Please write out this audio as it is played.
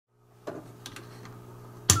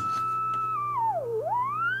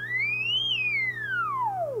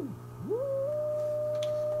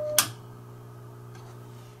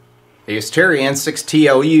Hey, it's Terry,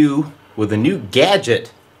 N6TLU, with a new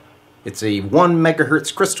gadget. It's a 1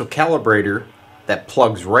 megahertz crystal calibrator that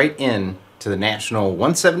plugs right in to the National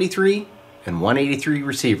 173 and 183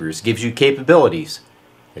 receivers. Gives you capabilities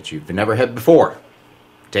that you've never had before.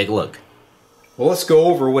 Take a look. Well, let's go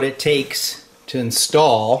over what it takes to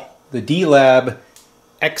install the D-Lab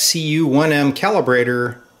XCU1M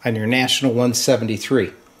calibrator on your National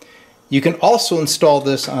 173. You can also install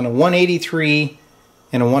this on a 183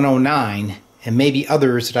 and a 109 and maybe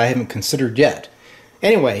others that I haven't considered yet.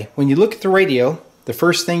 Anyway, when you look at the radio, the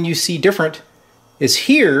first thing you see different is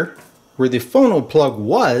here where the phono plug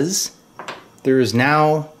was, there is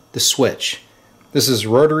now the switch. This is a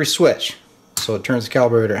rotary switch, so it turns the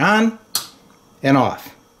calibrator on and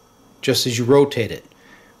off just as you rotate it.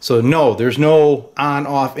 So no, there's no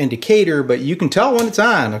on-off indicator, but you can tell when it's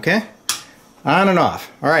on, okay? On and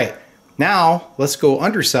off. All right, now let's go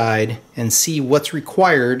underside and see what's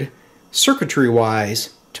required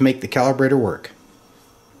circuitry-wise to make the calibrator work.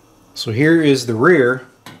 So here is the rear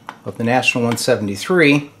of the National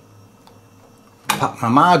 173. Pop my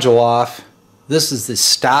module off. This is the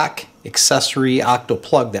stock accessory octal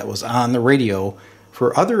plug that was on the radio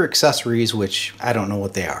for other accessories, which I don't know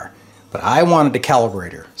what they are. But I wanted a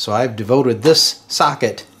calibrator, so I've devoted this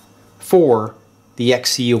socket for the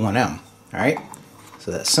XCU1M. Alright,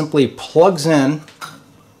 so that simply plugs in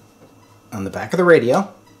on the back of the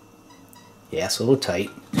radio. Yeah, it's a little tight.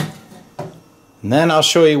 And then I'll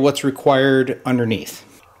show you what's required underneath.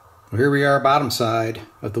 Well, here we are, bottom side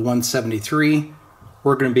of the 173.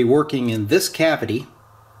 We're going to be working in this cavity,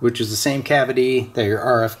 which is the same cavity that your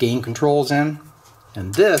RF gain control's in.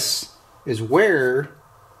 And this is where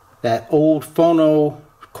that old phono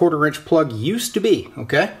 1/4 inch plug used to be,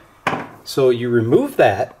 okay? So you remove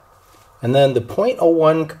that, and then the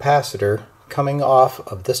 0.01 capacitor coming off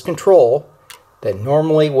of this control that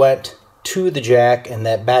normally went to the jack and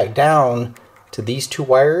that back down to these two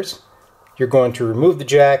wires, you're going to remove the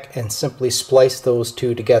jack and simply splice those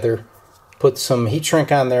two together. Put some heat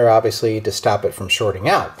shrink on there, obviously, to stop it from shorting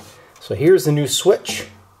out. So here's the new switch.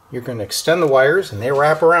 You're going to extend the wires and they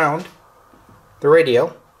wrap around the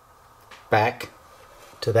radio back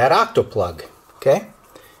to that octal plug. Okay?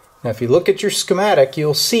 Now if you look at your schematic,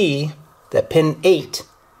 you'll see that pin 8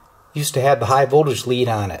 used to have the high voltage lead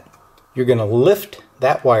on it. You're going to lift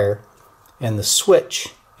that wire and the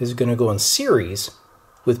switch is going to go in series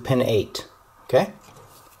with pin 8. Okay?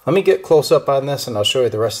 Let me get close up on this and I'll show you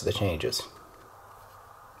the rest of the changes.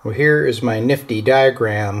 Well, here is my nifty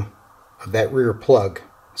diagram of that rear plug.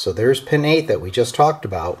 So there's pin 8 that we just talked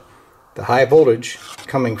about. The high voltage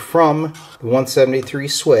coming from the 173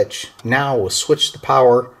 switch now will switch the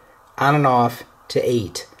power on and off to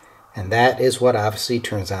 8. And that is what obviously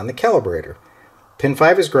turns on the calibrator. Pin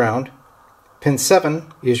 5 is ground. Pin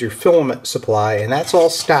 7 is your filament supply, and that's all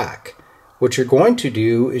stock. What you're going to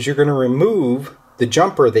do is you're going to remove the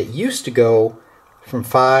jumper that used to go from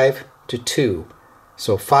 5 to 2.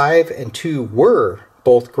 So 5 and 2 were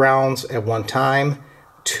both grounds at one time.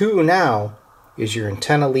 2 now is your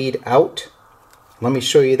antenna lead out. Let me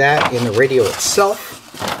show you that in the radio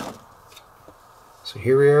itself. So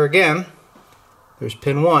here we are again. There's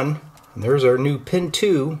pin 1, and there's our new pin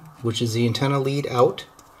 2, which is the antenna lead out.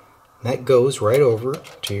 And that goes right over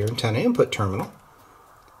to your antenna input terminal.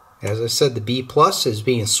 As I said, the B plus is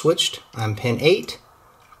being switched on pin 8.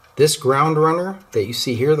 This ground runner that you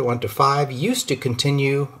see here that went to 5 used to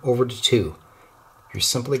continue over to 2. You're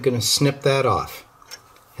simply going to snip that off.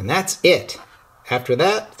 And that's it. After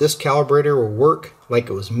that, this calibrator will work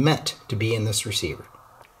like it was meant to be in this receiver.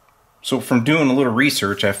 So from doing a little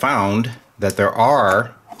research, I found that there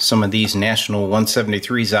are some of these National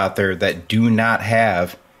 173s out there that do not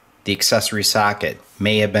have the accessory socket.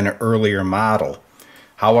 May have been an earlier model.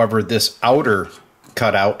 However, this outer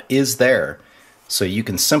cutout is there. So you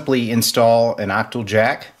can simply install an octal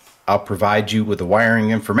jack. I'll provide you with the wiring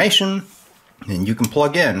information, and you can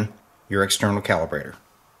plug in your external calibrator.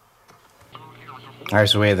 Alright,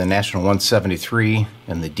 so we have the National 173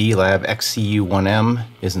 and the D-Lab XCU1M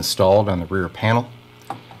is installed on the rear panel.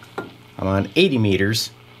 I'm on 80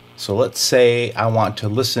 meters, so let's say I want to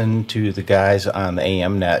listen to the guys on the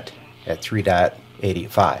AM net at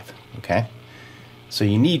 3.885, okay? So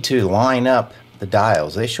you need to line up the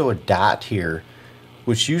dials. They show a dot here,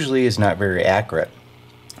 which usually is not very accurate.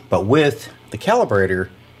 But with the calibrator,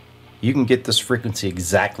 you can get this frequency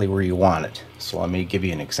exactly where you want it. So let me give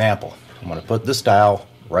you an example. I'm going to put this dial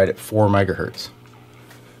right at 4 megahertz.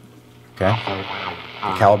 Okay?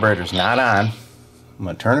 The calibrator's not on. I'm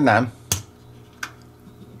going to turn it on.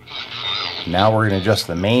 Now we're going to adjust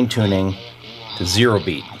the main tuning to 0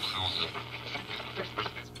 beat.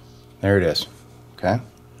 There it is. Okay.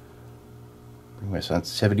 Bring my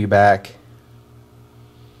sensitivity back.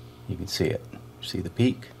 You can see it. See the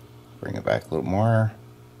peak? Bring it back a little more.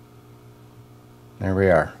 There we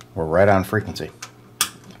are. We're right on frequency.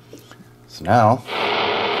 So now,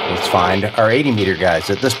 let's find our 80 meter guys.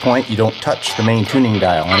 At this point, you don't touch the main tuning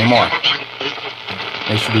dial anymore.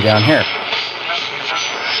 They should be down here.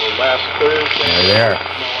 There they are.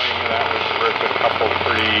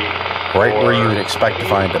 Right where you would expect to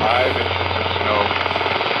find them.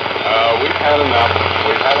 We've had enough.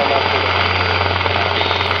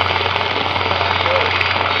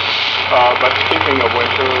 But speaking of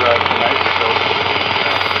winter, tonight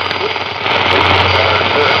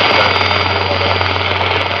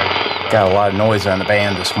got a lot of noise on the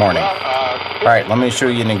band this morning. Alright, let me show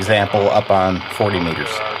you an example up on 40 meters.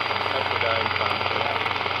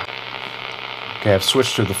 Okay, I've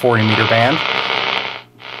switched to the 40 meter band.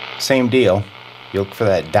 Same deal. You look for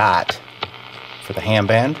that dot for the ham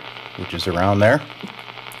band, which is around there.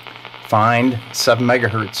 Find 7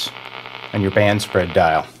 megahertz on your band spread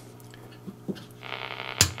dial.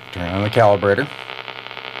 Turn on the calibrator.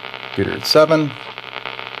 Get her at 7.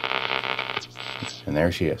 And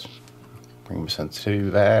there she is. Bring the sensitivity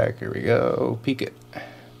back. Here we go. Peak it.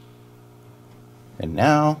 And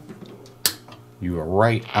now you are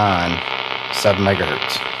right on 7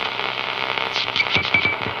 megahertz.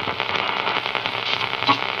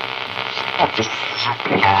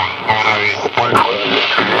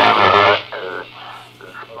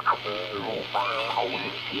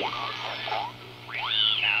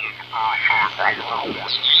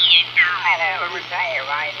 Let me tell you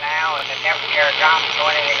right now, with the temperature drops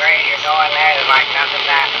 20 degrees, you're doing that is like nothing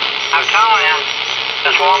that. I'm telling you,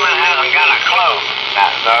 this woman hasn't got a clue.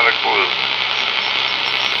 Not a clue.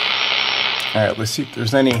 Alright, let's see if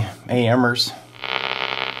there's any AMers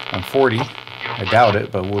on 40. I doubt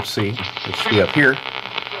it, but we'll see. It should be up here.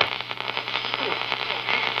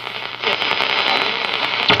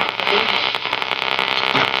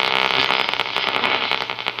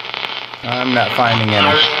 I'm not finding any.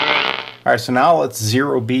 Alright, so now let's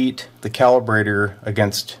zero beat the calibrator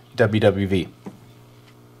against WWV.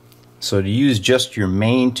 So to use just your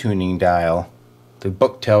main tuning dial, the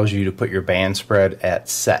book tells you to put your band spread at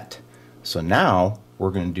set. So now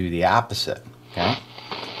we're going to do the opposite. Okay?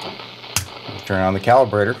 Turn on the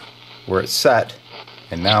calibrator. We're at set.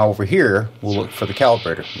 And now over here, we'll look for the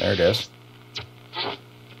calibrator. There it is.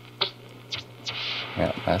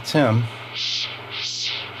 Yeah, that's him.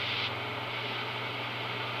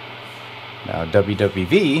 Now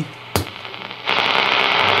WWV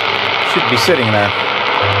should be sitting there.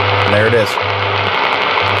 And there it is.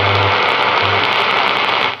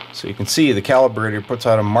 So you can see the calibrator puts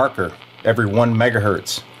out a marker every 1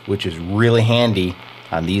 megahertz, which is really handy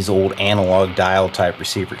on these old analog dial type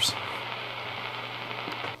receivers.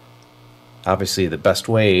 Obviously the best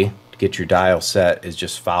way to get your dial set is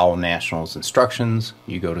just follow National's instructions.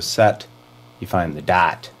 You go to set, you find the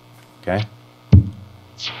dot, okay?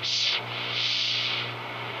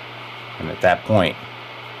 And at that point,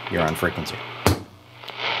 you're on frequency.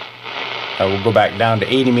 We'll go back down to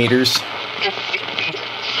 80 meters.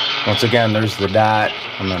 Once again, there's the dot,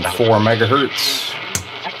 and then 4 megahertz.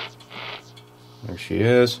 There she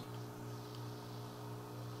is.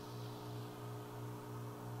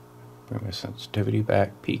 Bring my sensitivity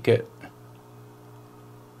back, peak it.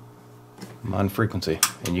 I'm on frequency.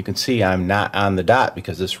 And you can see I'm not on the dot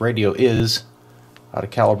because this radio is out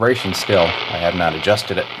of calibration still. I have not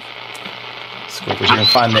adjusted it. Let's go over here and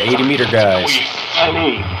find the 80 meter guys.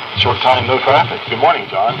 NE, short time, no traffic. Good morning,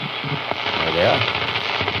 John. There they are.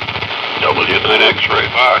 W9 X-ray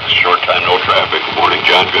box, short time, no traffic. Good morning,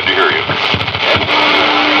 John. Good to hear you.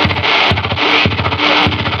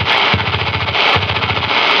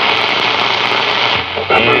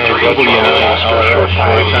 W9, short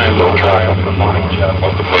time, no traffic. Good morning, John.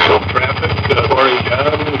 Welcome to no traffic. Good morning,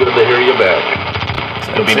 John. Good to hear you back.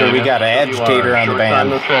 So we got an agitator on the band.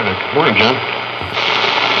 No traffic. Good morning, John.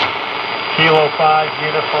 Kilo 5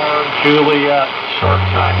 uniform, Juliet. Short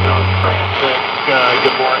time, no traffic.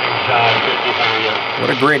 Good morning, John. Good to hear you. What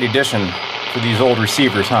a great addition for these old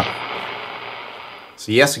receivers, huh?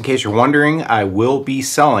 So yes, in case you're wondering, I will be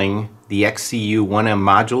selling the XCU1M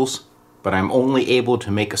modules, but I'm only able to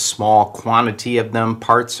make a small quantity of them.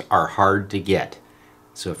 Parts are hard to get.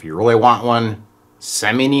 So if you really want one,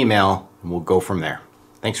 send me an email and we'll go from there.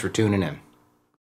 Thanks for tuning in.